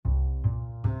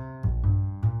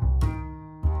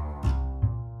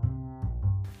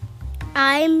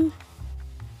I'm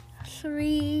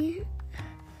 3,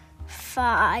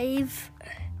 5.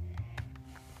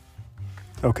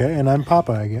 Okay, and I'm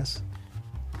Papa, I guess.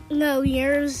 No,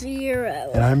 you're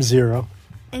 0. And I'm 0.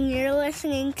 And you're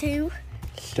listening to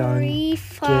Duncan 3,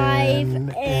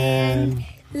 5, and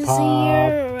 0.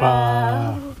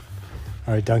 Papa.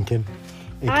 All right, Duncan,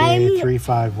 I'm- aka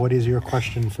 3-5. What is your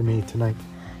question for me tonight?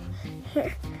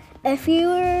 If you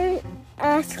were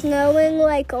snowing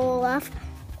like Olaf,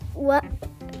 what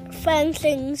fun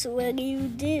things would you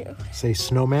do? Say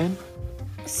snowman.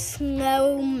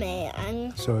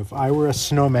 Snowman. So if I were a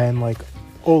snowman like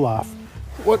Olaf,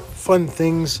 what fun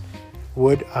things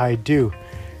would I do?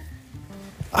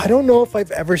 I don't know if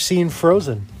I've ever seen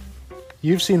Frozen.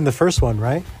 You've seen the first one,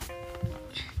 right?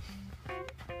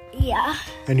 Yeah.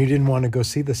 And you didn't want to go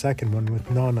see the second one with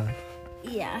Nana.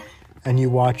 Yeah. And you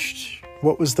watched,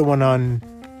 what was the one on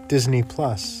Disney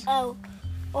Plus? Oh,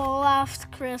 Olaf's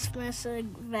Christmas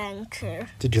Adventure.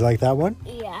 Did you like that one?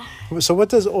 Yeah. So what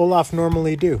does Olaf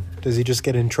normally do? Does he just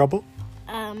get in trouble?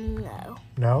 No.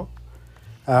 No?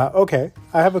 Okay,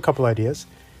 I have a couple ideas.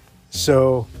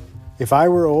 So if I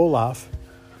were Olaf,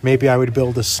 maybe I would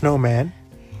build a snowman.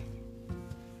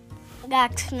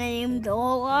 That's named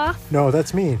Olaf. No,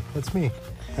 that's me. That's me.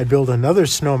 I'd build another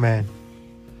snowman.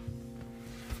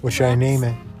 What should I name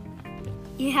it?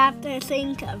 You have to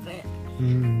think of it.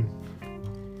 Hmm.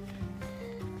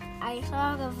 I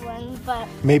thought of one, but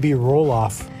Maybe roll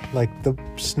off, like the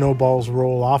snowballs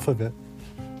roll off of it.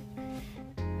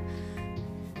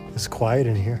 It's quiet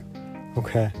in here.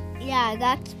 Okay, yeah,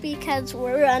 that's because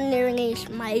we're underneath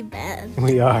my bed.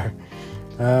 we are.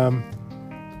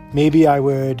 Maybe I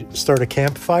would start a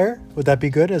campfire. Would that be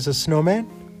good as a snowman?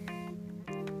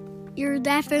 You're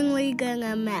definitely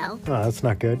gonna melt. Oh, that's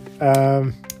not good.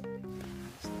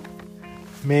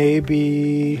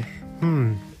 Maybe,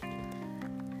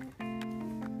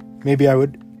 Maybe I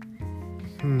would,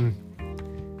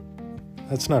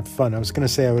 That's not fun. I was going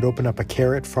to say I would open up a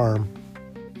carrot farm.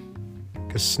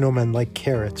 Because snowmen like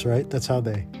carrots, right? That's how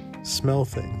they smell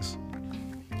things.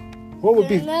 What would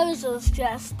Your be... nose is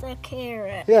just a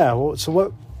carrot. Yeah, well, so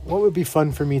what would be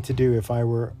fun for me to do if I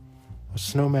were a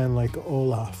snowman like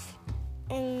Olaf?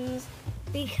 And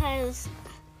because,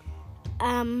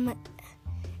 in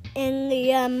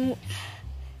the,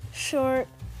 short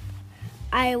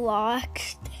I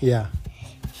watched, Yeah,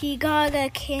 he got a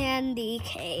candy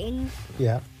cane,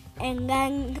 yeah. and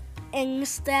then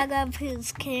instead of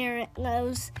his carrot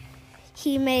nose,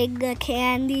 he made the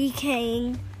candy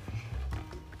cane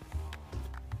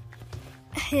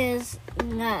his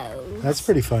nose. That's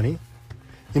pretty funny.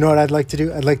 You know what I'd like to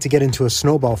do? I'd like to get into a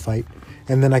snowball fight,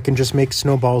 and then I can just make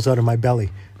snowballs out of my belly.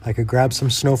 I could grab some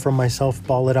snow from myself,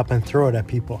 ball it up, and throw it at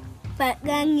people. But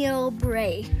then you'll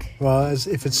break. Well,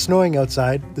 if it's snowing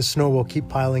outside, the snow will keep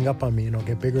piling up on me, and it'll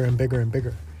get bigger and bigger and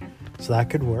bigger. So that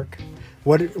could work.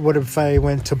 What if I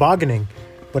went tobogganing,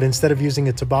 but instead of using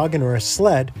a toboggan or a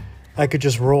sled, I could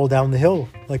just roll down the hill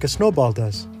like a snowball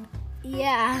does?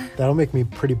 Yeah. That'll make me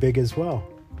pretty big as well.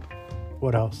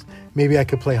 What else? Maybe I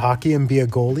could play hockey and be a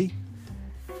goalie.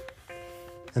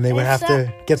 And they would have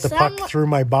to get the puck through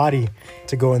my body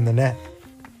to go in the net.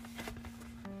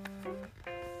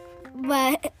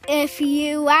 But if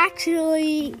you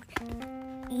actually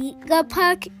eat the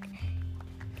puck,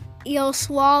 you'll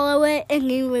swallow it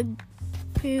and you would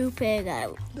poop it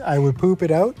out. I would poop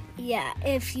it out? Yeah,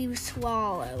 if you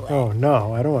swallow it. Oh,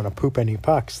 no. I don't want to poop any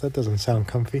pucks. That doesn't sound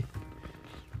comfy.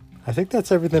 I think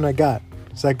that's everything I got.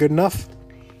 Is that good enough?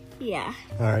 Yeah.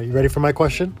 All right. You ready for my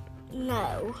question?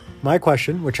 No. My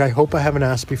question, which I hope I haven't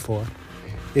asked before.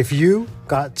 If you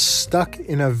got stuck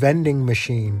in a vending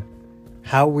machine,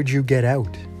 how would you get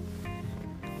out?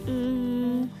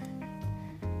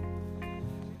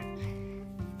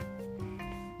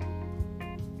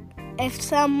 If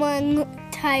someone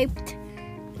typed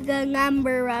the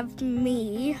number of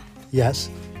me, Yes.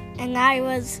 and I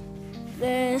was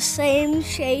the same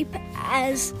shape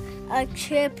as a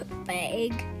chip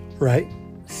bag, Right.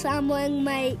 someone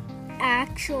might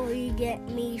actually get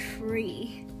me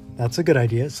free. That's a good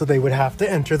idea. So they would have to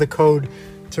enter the code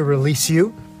to release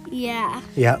you? Yeah.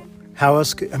 Yeah. How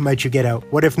else might you get out?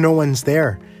 What if no one's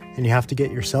there and you have to get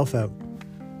yourself out?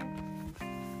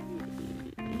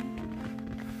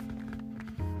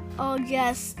 I'll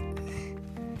just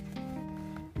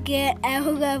get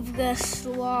out of the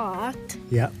slot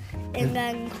Yeah. and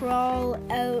then crawl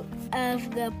out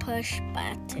of the push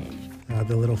button.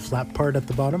 The little flap part at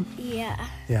the bottom? Yeah.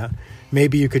 Yeah.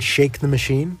 Maybe you could shake the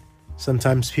machine.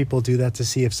 Sometimes people do that to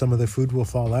see if some of the food will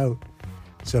fall out.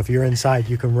 So if you're inside,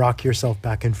 you can rock yourself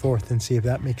back and forth and see if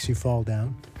that makes you fall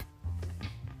down.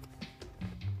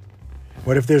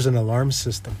 What if there's an alarm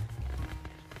system?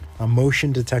 A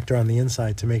motion detector on the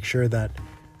inside to make sure that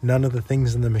none of the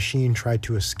things in the machine try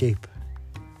to escape.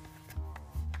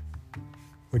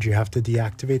 Would you have to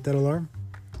deactivate that alarm?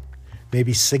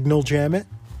 Maybe signal jam it?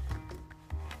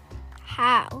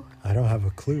 How? I don't have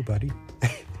a clue, buddy.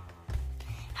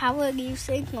 How would you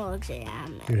signal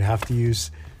jam it? You'd have to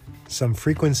use some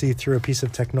frequency through a piece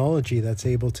of technology that's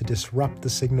able to disrupt the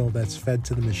signal that's fed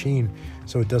to the machine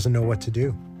so it doesn't know what to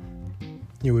do.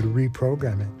 You would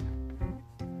reprogram it.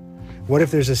 What if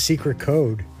there's a secret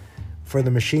code for the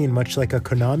machine, much like a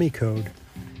Konami code,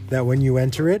 that when you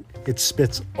enter it, it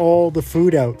spits all the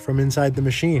food out from inside the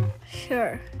machine?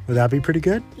 Sure. Would that be pretty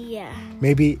good? Yeah.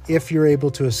 Maybe if you're able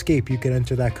to escape, you could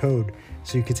enter that code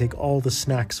so you could take all the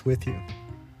snacks with you.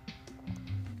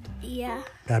 Yeah.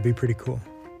 That'd be pretty cool.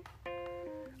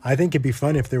 I think it'd be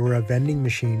fun if there were a vending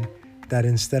machine that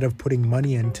instead of putting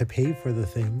money in to pay for the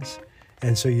things,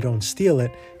 and so you don't steal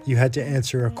it, you had to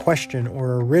answer a question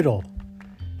or a riddle.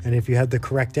 And if you had the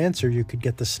correct answer, you could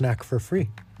get the snack for free.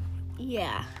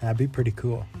 Yeah. That'd be pretty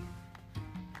cool.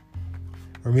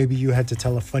 Or maybe you had to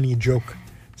tell a funny joke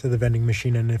to the vending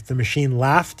machine, and if the machine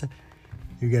laughed,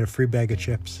 you get a free bag of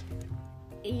chips.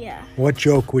 Yeah. What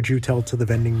joke would you tell to the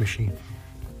vending machine?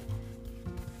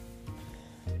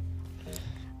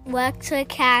 What's a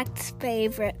cat's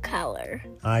favorite color?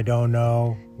 I don't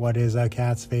know. What is a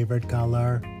cat's favorite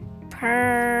color?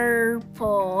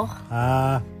 Purple.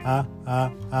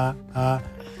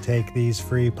 Take these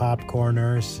free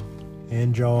popcorners.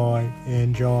 Enjoy.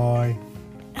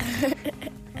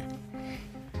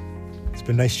 It's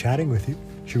been nice chatting with you.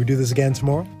 Should we do this again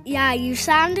tomorrow? Yeah, you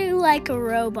sounded like a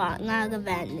robot, not a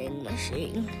vending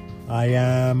machine. I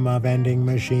am a vending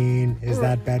machine. Is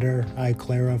that better? I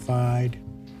clarified.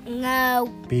 No.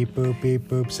 Beep boop, beep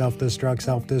boop. Self-destruct,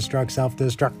 self-destruct,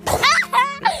 self-destruct.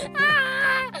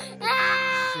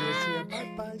 See you,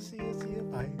 bye-bye. See you,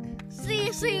 bye.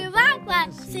 See you, bye.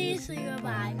 See you,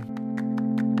 bye.